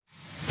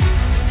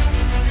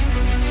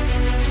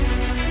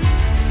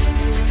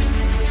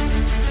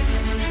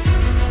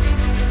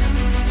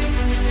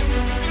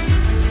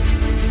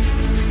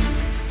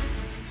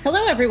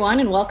everyone,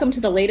 and welcome to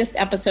the latest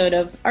episode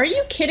of Are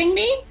You Kidding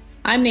Me?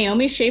 I'm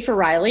Naomi Schaefer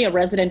Riley, a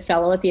resident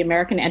fellow at the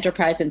American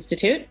Enterprise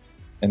Institute.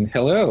 And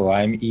hello,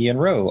 I'm Ian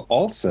Rowe,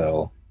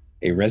 also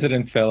a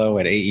resident fellow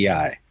at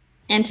AEI.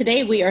 And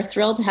today we are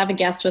thrilled to have a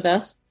guest with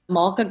us,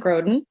 Malka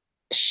Groden.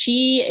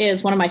 She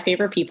is one of my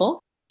favorite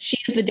people. She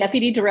is the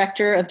Deputy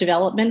Director of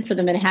Development for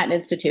the Manhattan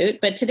Institute,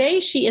 but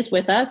today she is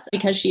with us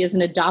because she is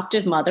an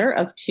adoptive mother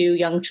of 2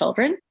 young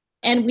children.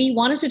 And we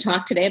wanted to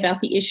talk today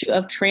about the issue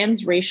of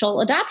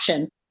transracial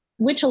adoption,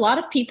 which a lot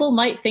of people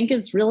might think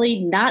is really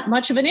not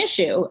much of an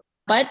issue,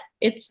 but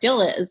it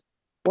still is.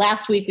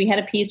 Last week, we had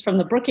a piece from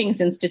the Brookings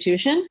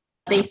Institution.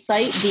 They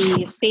cite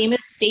the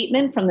famous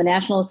statement from the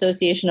National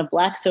Association of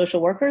Black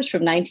Social Workers from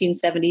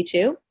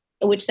 1972,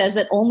 which says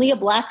that only a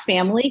Black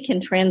family can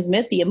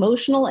transmit the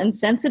emotional and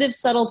sensitive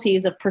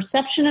subtleties of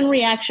perception and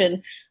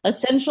reaction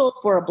essential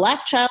for a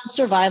Black child's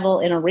survival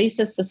in a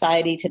racist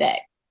society today.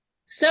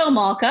 So,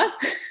 Malka,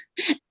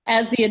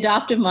 as the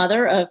adoptive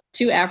mother of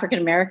 2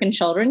 African-American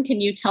children, can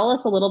you tell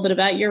us a little bit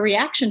about your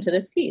reaction to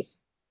this piece?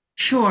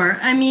 Sure.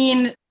 I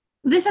mean,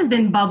 this has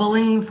been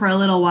bubbling for a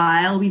little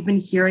while. We've been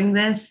hearing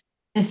this,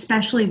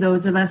 especially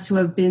those of us who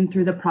have been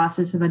through the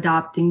process of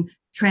adopting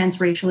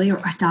transracially or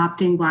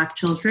adopting Black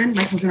children.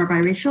 My children are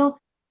biracial.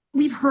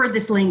 We've heard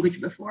this language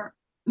before,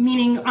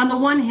 meaning on the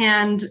one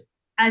hand,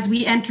 as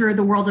we enter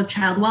the world of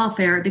child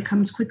welfare, it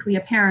becomes quickly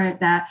apparent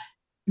that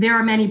there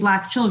are many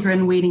Black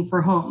children waiting for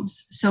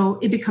homes. So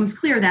it becomes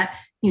clear that,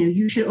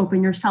 you should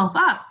open yourself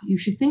up. You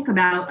should think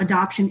about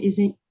adoption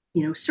isn't,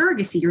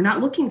 surrogacy. You're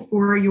not looking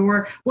for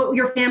what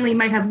your family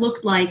might have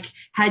looked like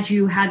had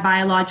you had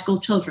biological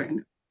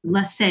children.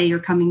 Let's say you're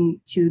coming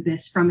to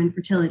this from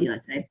infertility,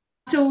 let's say.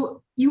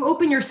 So you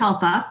open yourself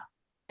up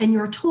and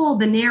you're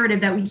told the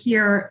narrative that we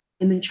hear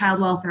in the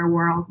child welfare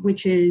world,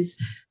 which is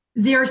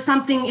there's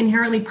something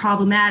inherently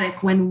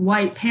problematic when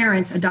white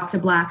parents adopt a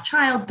Black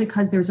child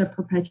because there's a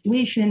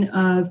perpetuation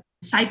of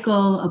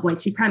cycle of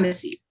white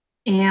supremacy.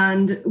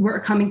 And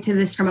we're coming to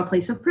this from a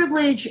place of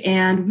privilege,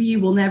 and we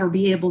will never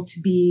be able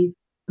to be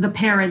the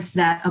parents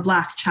that a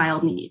Black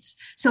child needs.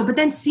 So, but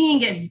then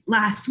seeing it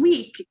last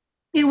week,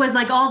 it was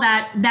like all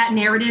that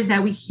narrative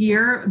that we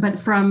hear, but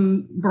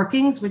from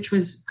Brookings, which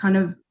was kind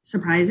of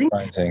surprising.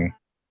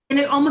 And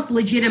it almost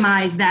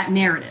legitimized that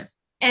narrative.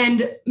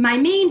 And my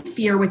main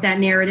fear with that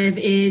narrative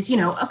is,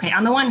 okay,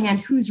 on the one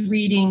hand, who's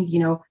reading,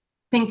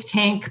 think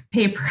tank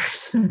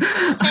papers?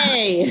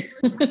 Hey.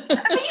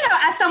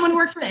 As someone who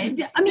works for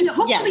it,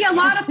 hopefully yes. A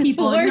lot of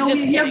people,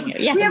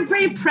 we have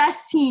great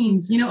press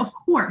teams, of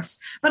course.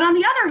 But on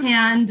the other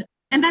hand,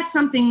 and that's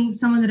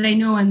someone that I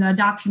know in the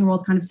adoption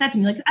world kind of said to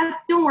me,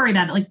 don't worry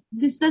about it. Like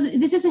this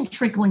isn't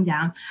trickling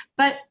down.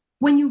 But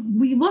when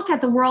we look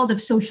at the world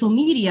of social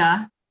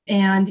media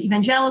and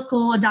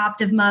evangelical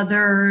adoptive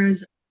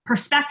mothers,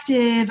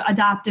 prospective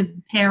adoptive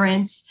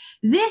parents,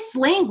 this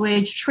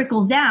language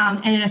trickles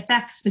down and it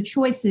affects the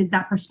choices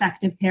that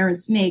prospective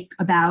parents make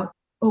about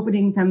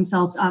opening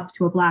themselves up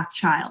to a Black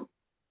child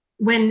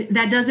when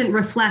that doesn't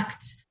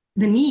reflect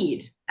the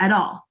need at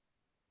all.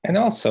 And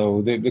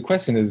also the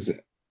question is,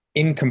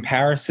 in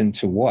comparison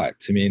to what?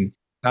 I mean,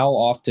 how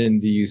often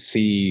do you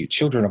see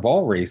children of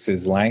all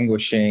races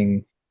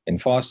languishing in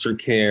foster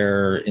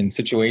care in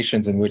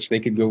situations in which they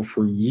could go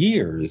for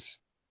years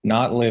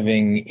not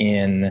living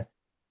in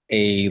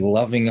a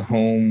loving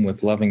home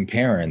with loving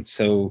parents?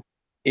 So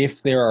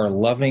if there are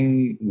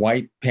loving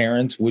white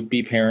parents,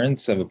 would-be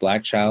parents of a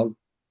Black child,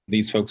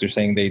 these folks are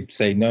saying they'd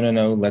say,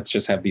 no, let's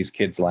just have these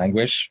kids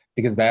languish,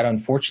 because that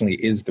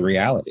unfortunately is the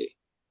reality.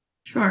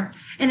 Sure.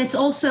 And it's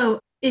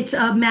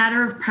a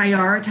matter of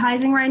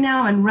prioritizing right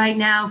now. And right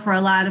now, for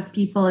a lot of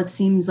people, it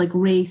seems like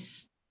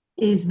race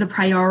is the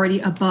priority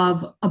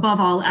above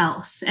all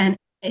else. And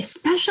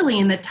especially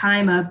in the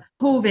time of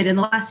COVID in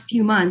the last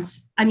few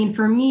months,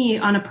 for me,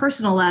 on a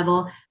personal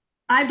level,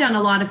 I've done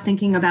a lot of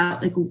thinking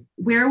about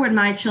where would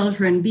my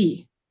children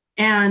be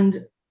and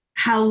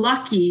how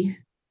lucky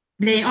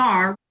they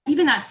are.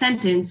 Even that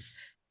sentence,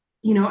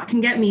 can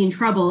get me in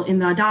trouble in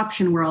the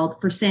adoption world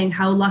for saying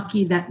how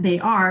lucky that they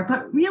are.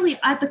 But really,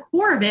 at the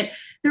core of it,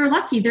 they're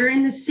lucky. They're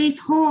in a safe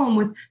home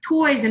with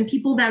toys and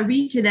people that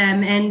read to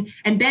them and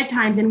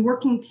bedtimes and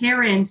working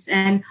parents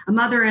and a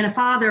mother and a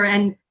father.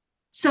 And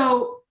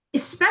so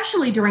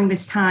especially during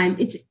this time,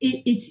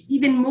 it's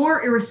even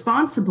more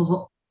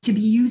irresponsible to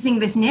be using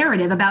this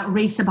narrative about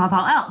race above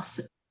all else,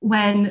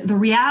 when the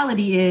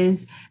reality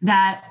is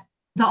that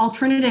the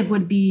alternative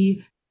would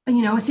be,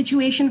 a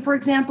situation, for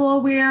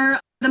example, where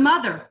the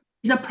mother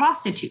is a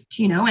prostitute,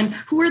 and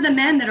who are the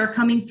men that are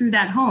coming through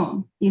that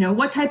home?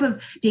 What type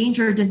of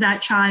danger does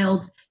that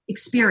child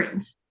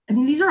experience?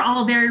 These are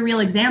all very real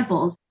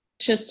examples.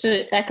 Just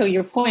to echo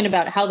your point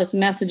about how this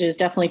message is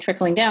definitely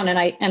trickling down.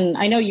 And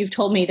I know you've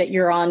told me that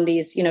you're on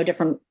these,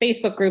 different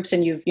Facebook groups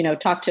and you've,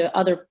 talked to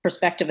other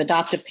prospective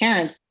adoptive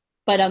parents.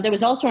 But there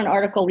was also an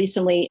article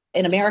recently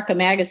in America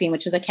Magazine,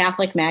 which is a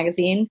Catholic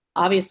magazine.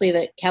 Obviously,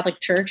 the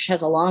Catholic Church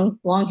has a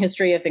long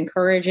history of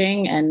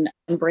encouraging and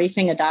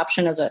embracing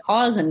adoption as a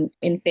cause and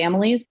in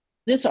families.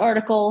 This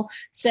article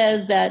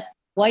says that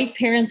white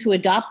parents who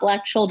adopt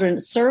Black children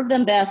serve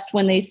them best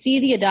when they see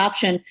the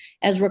adoption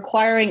as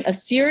requiring a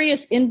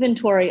serious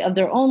inventory of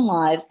their own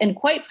lives and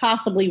quite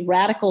possibly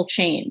radical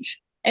change.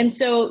 And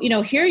so,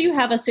 here you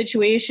have a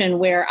situation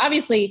where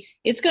obviously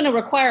it's going to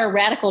require a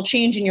radical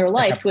change in your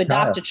life to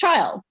adopt a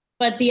child.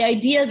 But the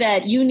idea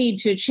that you need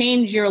to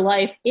change your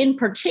life in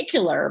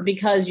particular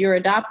because you're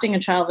adopting a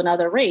child of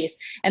another race,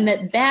 and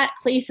that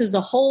places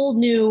a whole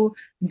new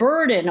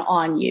burden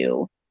on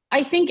you,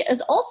 I think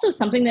is also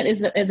something that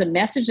is a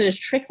message that is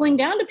trickling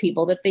down to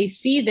people, that they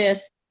see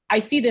this. I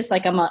see this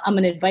like I'm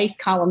an advice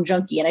column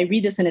junkie, and I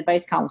read this in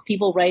advice columns.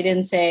 People write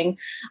in saying,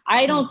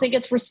 I don't think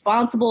it's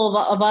responsible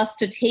of us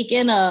to take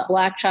in a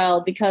Black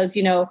child because,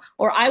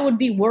 or I would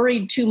be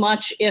worried too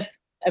much if.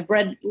 I've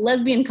read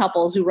lesbian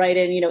couples who write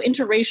in,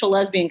 interracial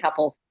lesbian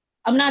couples.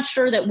 I'm not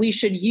sure that we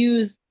should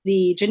use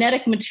the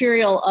genetic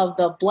material of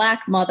the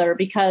Black mother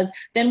because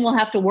then we'll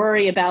have to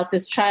worry about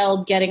this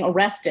child getting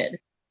arrested,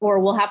 or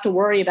we'll have to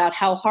worry about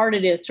how hard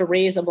it is to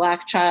raise a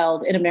Black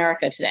child in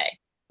America today.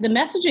 The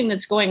messaging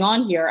that's going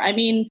on here, I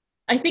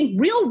think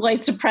real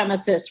white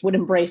supremacists would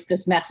embrace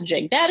this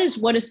messaging. That is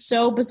what is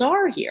so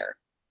bizarre here.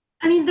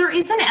 There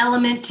is an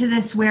element to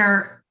this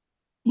where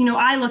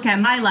I look at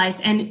my life,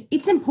 and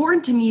it's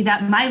important to me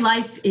that my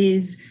life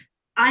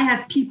I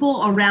have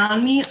people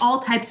around me,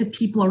 all types of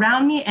people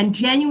around me, and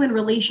genuine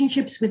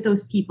relationships with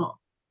those people.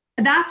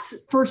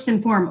 That's first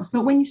and foremost.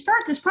 But when you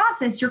start this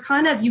process, you're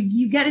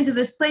you get into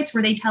this place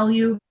where they tell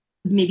you,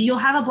 maybe you'll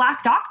have a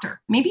Black doctor.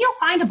 Maybe you'll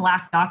find a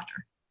Black doctor.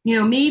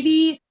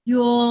 Maybe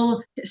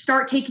you'll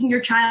start taking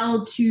your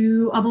child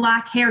to a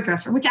Black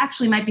hairdresser, which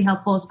actually might be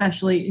helpful,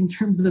 especially in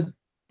terms of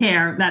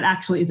hair. That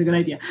actually is a good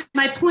idea.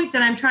 My point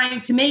that I'm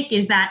trying to make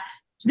is that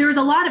there's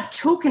a lot of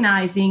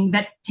tokenizing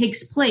that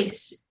takes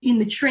place in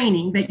the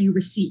training that you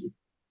receive.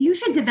 You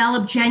should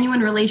develop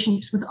genuine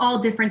relationships with all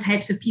different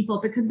types of people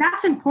because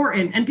that's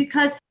important. And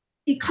because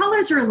it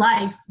colors your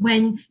life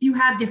when you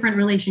have different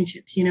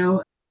relationships,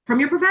 from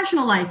your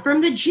professional life,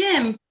 from the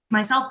gym.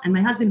 Myself and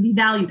my husband, we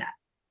value that.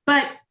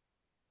 But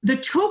the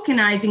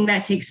tokenizing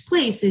that takes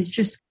place is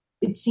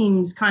it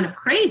seems kind of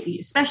crazy,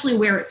 especially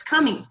where it's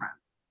coming from.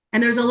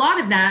 And there's a lot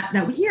of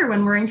that we hear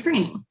when we're in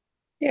training.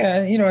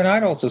 Yeah, and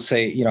I'd also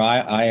say,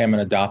 I am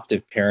an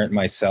adoptive parent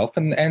myself,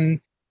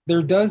 and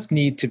there does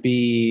need to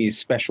be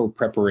special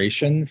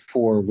preparation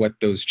for what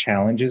those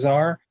challenges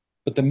are.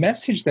 But the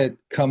message that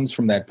comes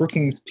from that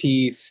Brookings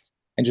piece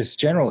and just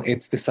general,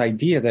 it's this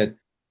idea that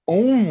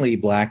only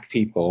Black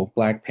people,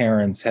 Black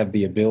parents have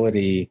the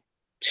ability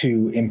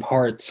to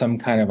impart some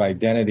kind of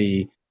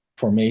identity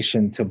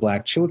formation to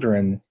Black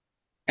children.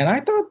 And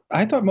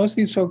I thought most of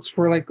these folks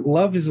were like,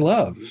 love is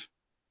love.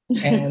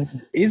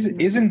 And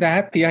isn't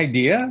that the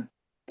idea,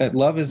 that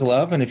love is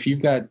love? And if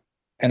you've got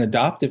an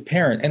adoptive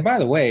parent, and by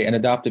the way, an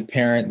adoptive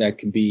parent that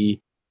could be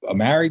a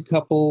married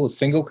couple, a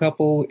single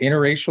couple,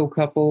 interracial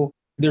couple,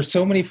 there's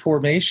so many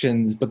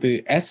formations, but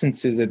the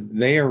essence is that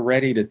they are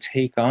ready to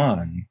take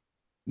on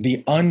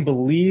the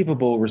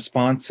unbelievable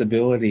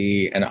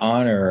responsibility and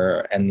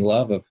honor and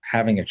love of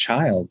having a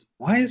child.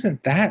 Why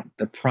isn't that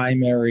the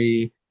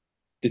primary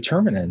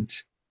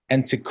determinant?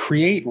 And to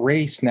create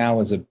race now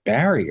as a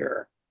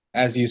barrier,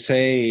 as you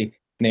say,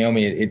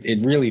 Naomi,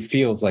 it really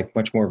feels like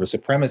much more of a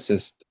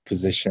supremacist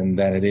position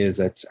than it is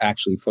that's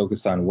actually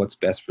focused on what's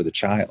best for the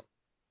child.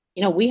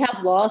 We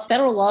have laws,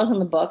 federal laws on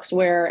the books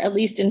where, at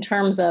least in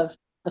terms of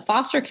the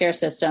foster care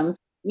system,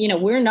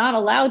 we're not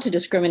allowed to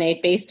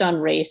discriminate based on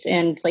race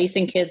in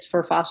placing kids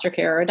for foster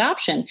care or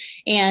adoption.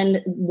 And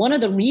one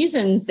of the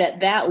reasons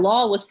that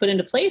law was put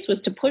into place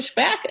was to push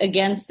back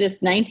against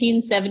this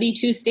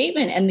 1972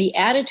 statement and the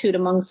attitude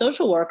among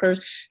social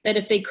workers that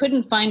if they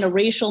couldn't find a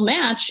racial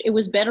match, it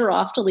was better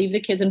off to leave the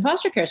kids in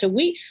foster care. So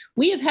we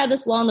have had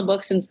this law in the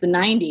books since the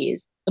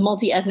 90s, the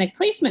Multi-Ethnic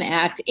Placement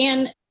Act.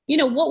 And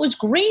what was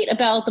great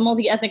about the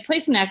Multi-Ethnic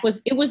Placement Act was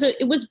it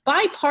was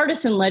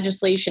bipartisan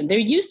legislation. There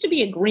used to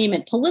be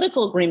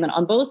political agreement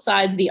on both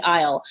sides of the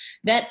aisle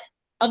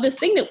of this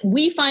thing that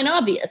we find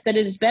obvious, that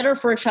it is better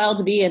for a child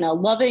to be in a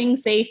loving,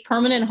 safe,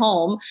 permanent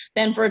home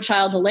than for a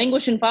child to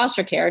languish in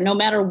foster care, no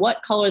matter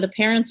what color the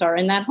parents are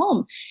in that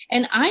home.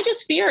 And I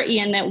just fear,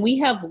 Ian, that we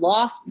have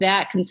lost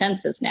that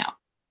consensus now.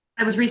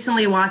 I was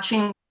recently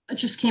watching, it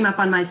just came up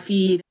on my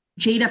feed,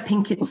 Jada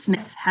Pinkett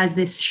Smith has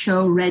this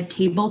show, Red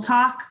Table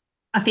Talk,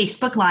 a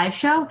Facebook Live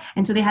show.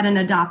 And so they had an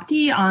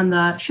adoptee on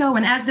the show.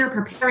 And as they're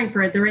preparing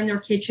for it, they're in their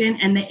kitchen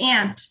and the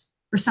aunt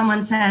or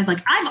someone says,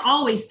 I've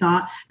always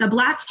thought that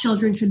Black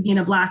children should be in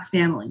a Black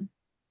family.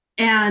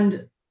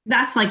 And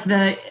that's like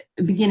the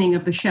beginning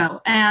of the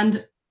show.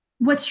 And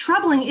what's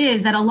troubling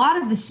is that a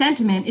lot of the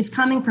sentiment is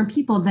coming from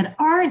people that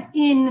aren't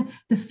in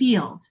the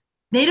field.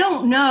 They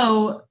don't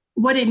know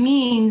what it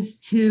means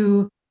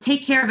to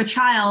take care of a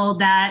child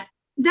that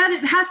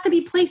it has to be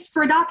placed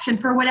for adoption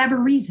for whatever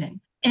reason.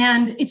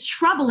 And it's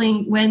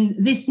troubling when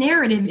this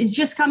narrative is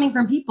just coming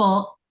from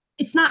people,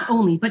 it's not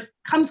only, but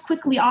comes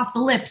quickly off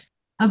the lips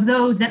of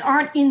those that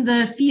aren't in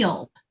the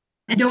field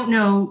and don't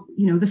know,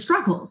 the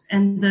struggles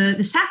and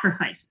the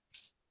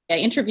sacrifices. I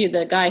interviewed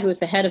the guy who was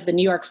the head of the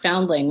New York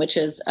Foundling, which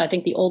is, I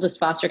think, the oldest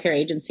foster care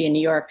agency in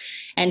New York.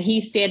 And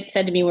he said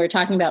to me, we were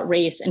talking about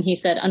race, and he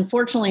said,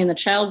 unfortunately, in the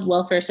child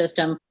welfare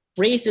system,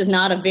 race is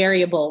not a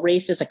variable.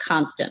 Race is a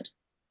constant.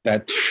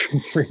 That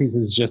phrase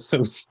is just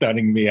so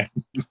stunning me.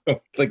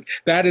 Like,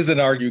 that is an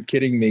 "are you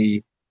kidding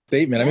me"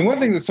 statement. I mean, one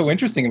thing that's so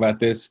interesting about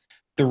this,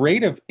 the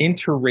rate of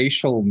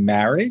interracial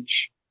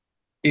marriage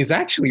is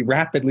actually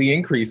rapidly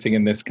increasing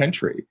in this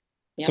country.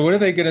 Yeah. So what are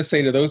they going to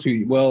say to those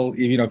people? Well,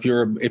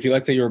 if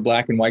let's say you're a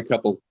black and white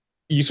couple,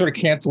 you sort of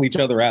cancel each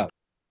other out.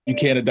 You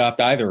can't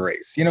adopt either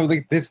race.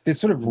 Like this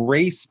sort of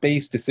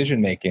race-based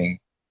decision-making,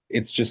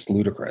 it's just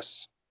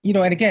ludicrous. And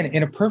again,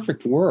 in a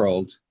perfect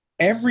world,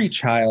 every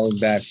child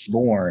that's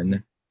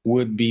born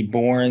would be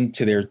born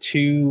to their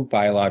two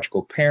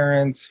biological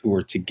parents who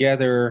are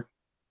together.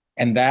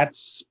 And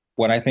that's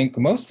what I think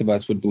most of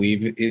us would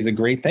believe is a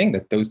great thing,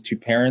 that those two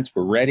parents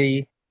were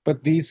ready.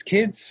 But these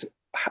kids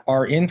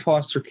are in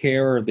foster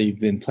care, or they've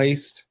been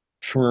placed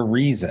for a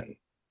reason.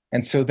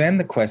 And so then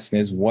the question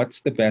is,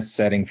 what's the best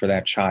setting for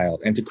that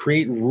child? And to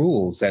create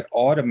rules that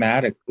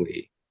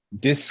automatically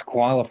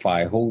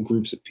disqualify whole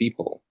groups of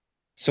people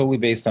solely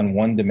based on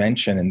one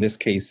dimension, in this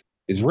case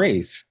is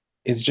race,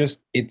 is just,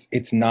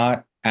 it's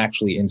not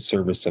actually in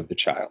service of the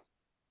child.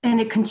 And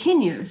it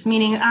continues,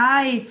 meaning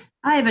I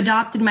have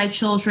adopted my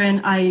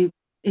children.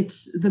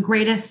 It's the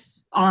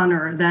greatest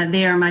honor that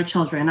they are my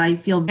children. I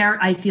feel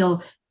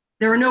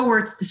there are no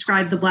words to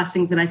describe the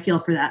blessings that I feel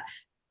for that.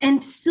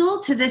 And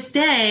still to this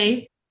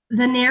day,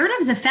 the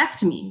narratives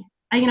affect me.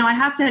 I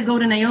have to go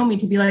to Naomi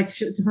to be like,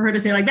 for her to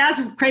say like,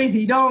 that's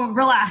crazy, don't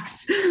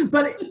relax.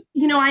 But,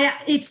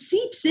 it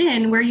seeps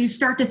in where you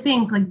start to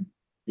think like,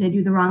 did I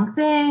do the wrong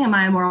thing? Am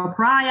I a moral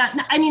pariah?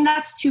 I mean,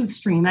 that's too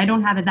extreme. I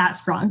don't have it that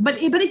strong,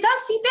 but it does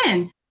seep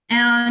in.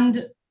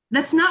 And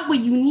that's not what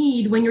you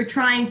need when you're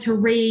trying to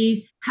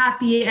raise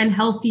happy and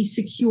healthy,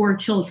 secure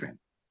children.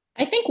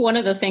 I think one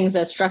of the things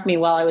that struck me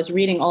while I was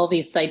reading all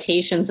these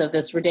citations of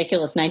this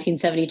ridiculous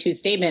 1972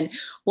 statement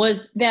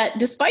was that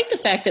despite the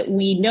fact that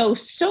we know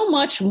so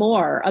much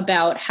more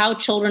about how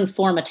children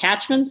form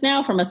attachments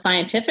now from a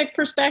scientific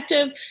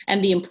perspective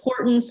and the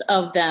importance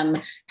of them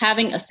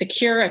having a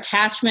secure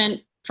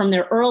attachment from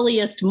their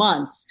earliest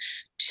months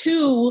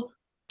to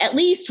at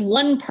least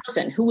one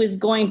person who is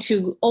going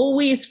to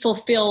always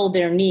fulfill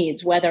their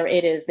needs, whether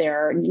it is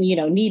their,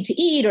 need to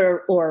eat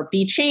or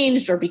be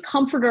changed or be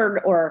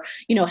comforted or,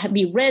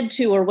 be read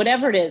to or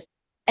whatever it is.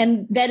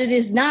 And that it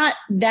does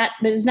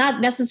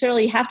not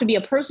necessarily have to be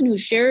a person who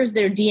shares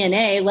their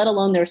DNA, let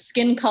alone their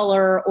skin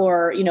color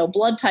or,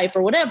 blood type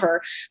or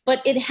whatever, but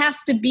it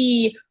has to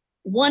be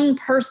one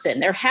person.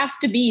 There has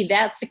to be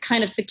that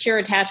kind of secure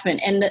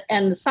attachment, and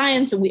the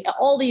science,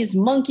 all these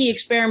monkey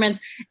experiments,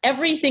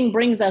 everything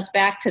brings us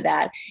back to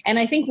that. And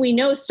I think we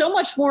know so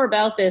much more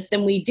about this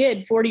than we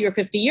did 40 or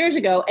 50 years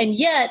ago. And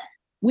yet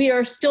we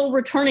are still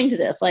returning to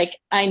this. Like,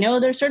 I know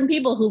there's certain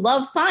people who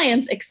love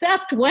science,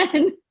 except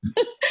when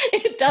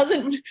it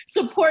doesn't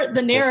support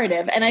the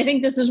narrative. And I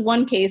think this is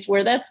one case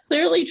where that's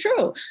clearly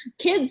true.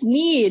 Kids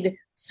need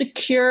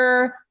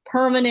secure,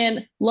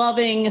 permanent,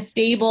 loving,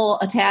 stable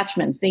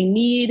attachments. They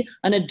need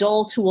an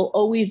adult who will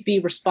always be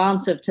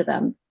responsive to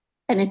them.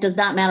 And it does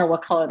not matter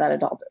what color that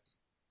adult is.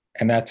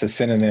 And that's a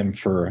synonym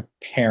for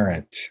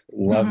parent,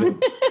 loving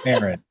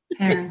parent.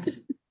 Parents.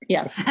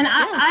 Yes. And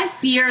I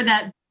fear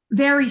that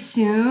very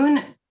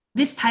soon,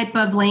 this type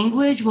of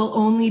language will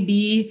only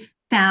be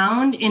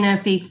found in a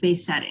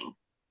faith-based setting.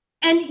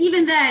 And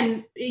even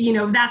then,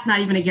 that's not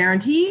even a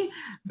guarantee.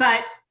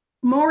 But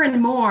more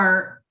and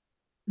more,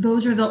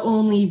 those are the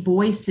only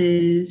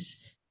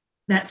voices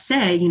that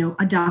say,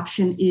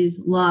 adoption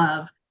is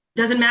love.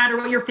 Doesn't matter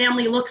what your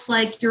family looks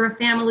like. You're a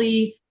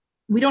family.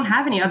 We don't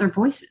have any other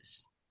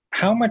voices.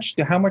 How much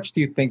do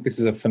you think this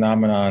is a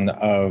phenomenon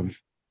of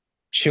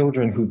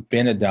children who've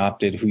been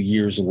adopted who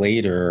years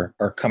later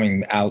are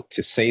coming out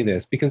to say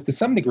this? Because to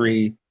some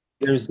degree,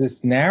 there's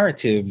this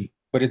narrative,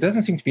 but it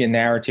doesn't seem to be a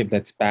narrative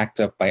that's backed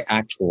up by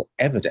actual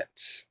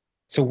evidence.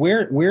 So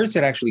where is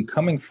it actually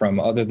coming from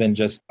other than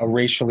just a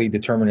racially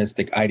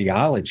deterministic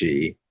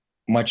ideology,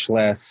 much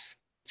less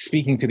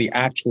speaking to the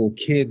actual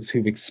kids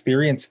who've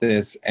experienced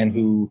this and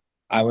who,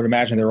 I would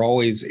imagine there are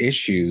always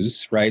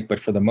issues, right? But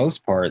for the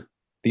most part,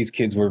 these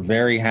kids were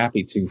very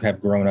happy to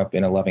have grown up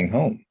in a loving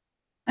home.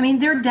 I mean,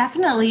 there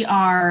definitely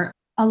are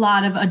a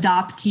lot of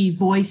adoptee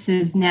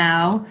voices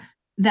now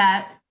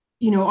that,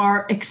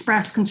 are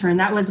express concern.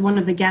 That was one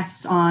of the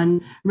guests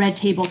on Red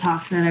Table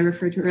Talk that I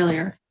referred to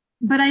earlier.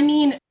 But I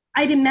mean,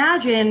 I'd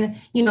imagine,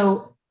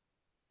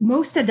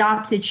 most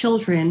adopted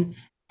children,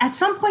 at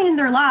some point in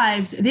their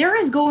lives, there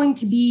is going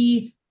to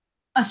be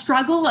a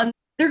struggle and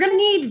they're going to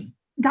need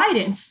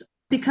guidance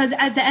because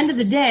at the end of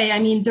the day, I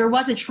mean, there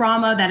was a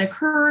trauma that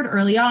occurred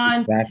early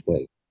on.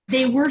 Exactly.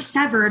 They were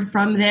severed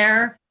from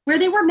where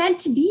they were meant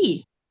to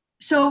be.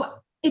 So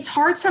it's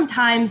hard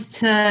sometimes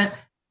to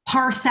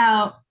parse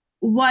out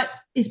what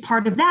is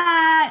part of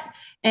that.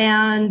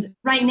 And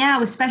right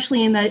now,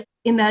 especially in the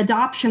in the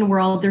adoption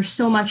world, there's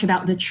so much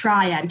about the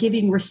triad,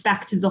 giving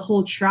respect to the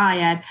whole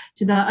triad,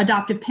 to the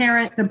adoptive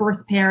parent, the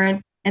birth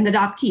parent, and the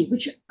adoptee,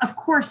 which of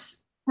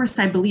course,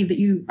 I believe that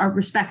you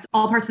respect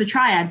all parts of the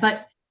triad,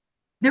 but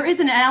there is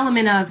an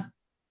element of,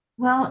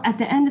 well, at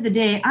the end of the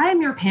day,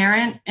 I'm your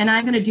parent and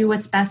I'm going to do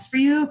what's best for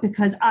you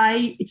because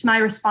it's my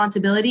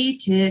responsibility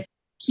to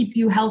keep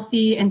you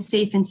healthy and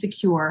safe and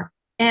secure.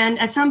 And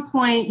at some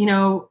point,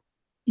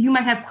 you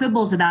might have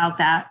quibbles about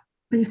that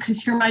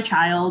because you're my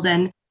child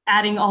and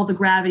adding all the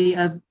gravity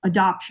of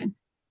adoption.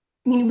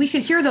 I mean, we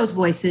should hear those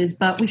voices,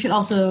 but we should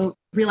also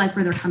realize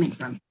where they're coming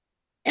from.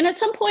 And at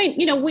some point,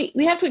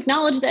 we have to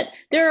acknowledge that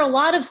there are a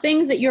lot of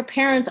things that your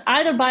parents,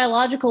 either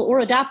biological or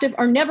adoptive,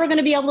 are never going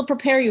to be able to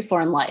prepare you for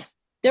in life.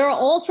 There are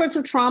all sorts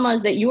of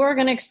traumas that you are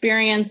going to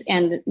experience.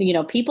 And,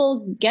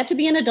 people get to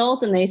be an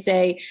adult and they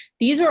say,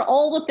 these are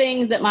all the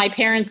things that my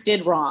parents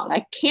did wrong.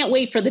 I can't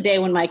wait for the day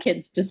when my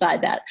kids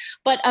decide that.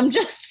 But I'm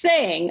just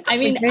saying, are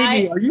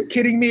you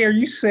kidding me? Are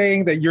you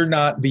saying that you're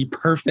not the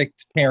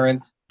perfect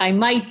parent? I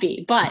might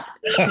be, but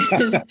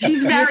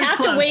she's very you have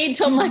close. To wait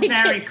till my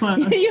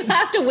You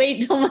have to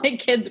wait till my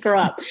kids grow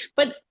up.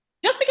 But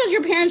just because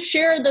your parents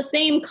share the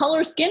same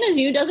color skin as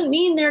you doesn't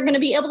mean they're going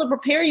to be able to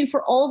prepare you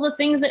for all the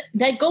things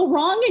that go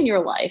wrong in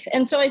your life.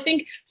 And so I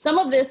think some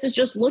of this is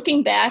just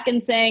looking back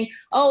and saying,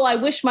 oh, I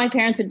wish my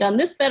parents had done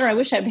this better. I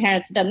wish my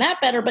parents had done that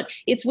better. But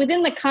it's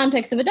within the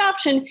context of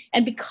adoption.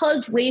 And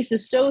because race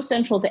is so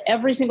central to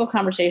every single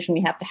conversation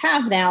we have to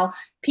have now,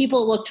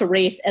 people look to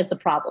race as the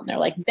problem. They're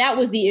like, that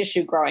was the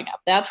issue growing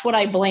up. That's what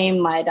I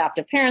blame my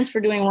adoptive parents for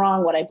doing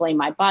wrong, what I blame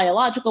my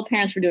biological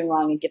parents for doing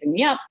wrong and giving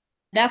me up.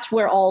 That's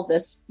where all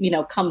this,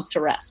 comes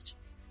to rest.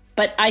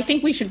 But I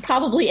think we should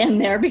probably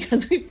end there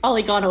because we've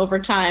probably gone over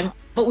time.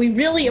 But we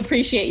really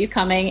appreciate you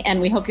coming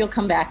and we hope you'll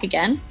come back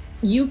again.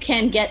 You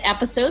can get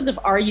episodes of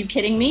Are You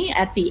Kidding Me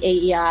at the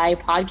AEI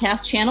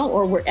podcast channel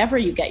or wherever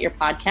you get your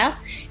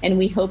podcasts. And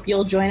we hope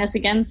you'll join us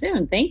again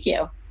soon. Thank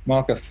you.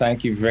 Malka,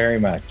 thank you very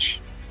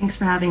much. Thanks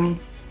for having me.